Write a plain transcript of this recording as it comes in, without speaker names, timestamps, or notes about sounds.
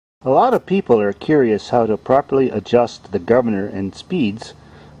A lot of people are curious how to properly adjust the governor and speeds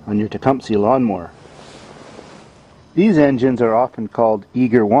on your Tecumseh lawnmower. These engines are often called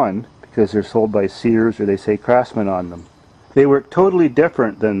Eager 1 because they're sold by Sears or they say Craftsman on them. They work totally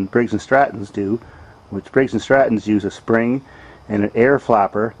different than Briggs & Stratton's do, which Briggs & Stratton's use a spring and an air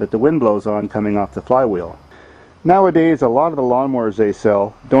flapper that the wind blows on coming off the flywheel. Nowadays, a lot of the lawnmowers they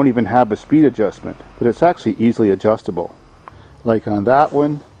sell don't even have a speed adjustment, but it's actually easily adjustable. Like on that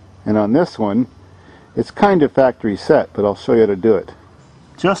one and on this one, it's kind of factory set, but I'll show you how to do it.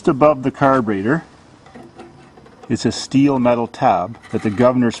 Just above the carburetor is a steel metal tab that the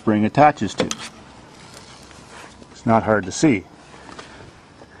governor spring attaches to. It's not hard to see.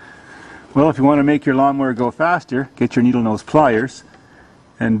 Well, if you want to make your lawnmower go faster, get your needle nose pliers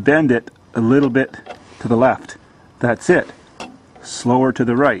and bend it a little bit to the left. That's it. Slower to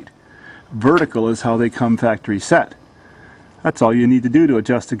the right. Vertical is how they come factory set. That's all you need to do to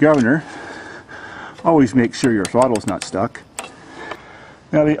adjust the governor. Always make sure your throttle's not stuck.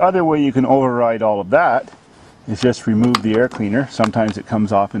 Now the other way you can override all of that is just remove the air cleaner. Sometimes it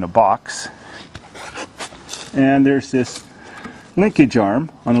comes off in a box. And there's this linkage arm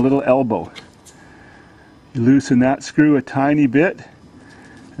on a little elbow. You loosen that screw a tiny bit,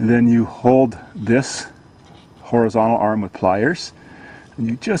 and then you hold this horizontal arm with pliers, and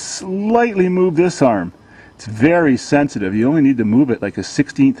you just slightly move this arm. It's very sensitive. You only need to move it like a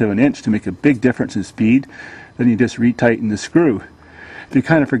 1/16 of an inch to make a big difference in speed. Then you just retighten the screw. If you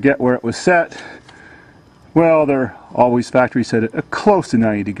kind of forget where it was set, well, they're always factory set at close to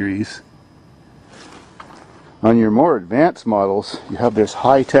 90 degrees. On your more advanced models, you have this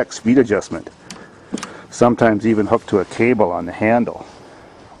high-tech speed adjustment. Sometimes even hooked to a cable on the handle.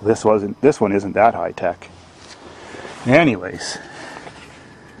 This one isn't that high-tech. Anyways,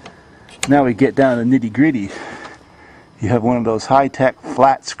 now we get down to nitty-gritty. You have one of those high-tech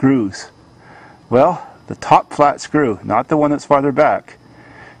flat screws. Well, the top flat screw, not the one that's farther back,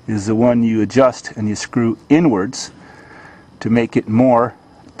 is the one you adjust and you screw inwards to make it more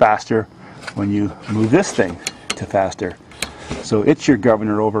faster when you move this thing to faster. So it's your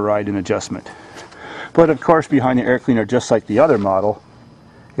governor override and adjustment. But of course, behind the air cleaner, just like the other model,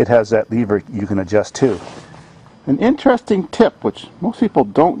 it has that lever you can adjust too. An interesting tip, which most people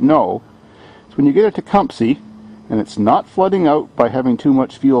don't know, is when you get a Tecumseh and it's not flooding out by having too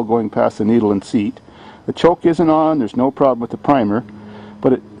much fuel going past the needle and seat, the choke isn't on, there's no problem with the primer,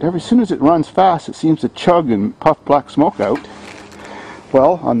 but as soon as it runs fast, it seems to chug and puff black smoke out.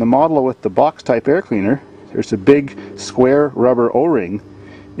 Well, on the model with the box type air cleaner, there's a big square rubber O-ring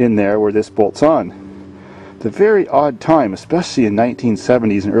in there where this bolts on. At a very odd time, especially in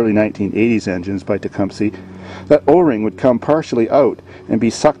 1970s and early 1980s engines by Tecumseh, that O-ring would come partially out and be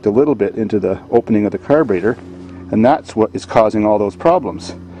sucked a little bit into the opening of the carburetor, and that's what is causing all those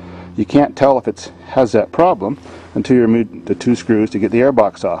problems. You can't tell if it has that problem until you remove the two screws to get the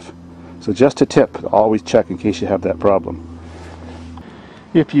airbox off. So just a tip, always check in case you have that problem.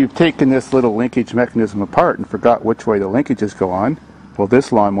 If you've taken this little linkage mechanism apart and forgot which way the linkages go on, well,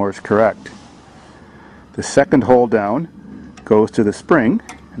 this lawnmower is correct. The second hole down goes to the spring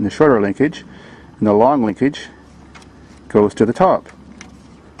and the shorter linkage, and the long linkage goes to the top.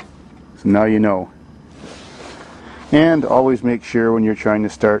 So now you know. And always make sure when you're trying to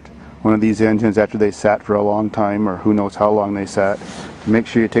start one of these engines after they sat for a long time, or who knows how long they sat, make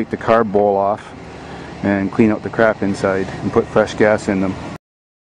sure you take the carb bowl off and clean out the crap inside and put fresh gas in them.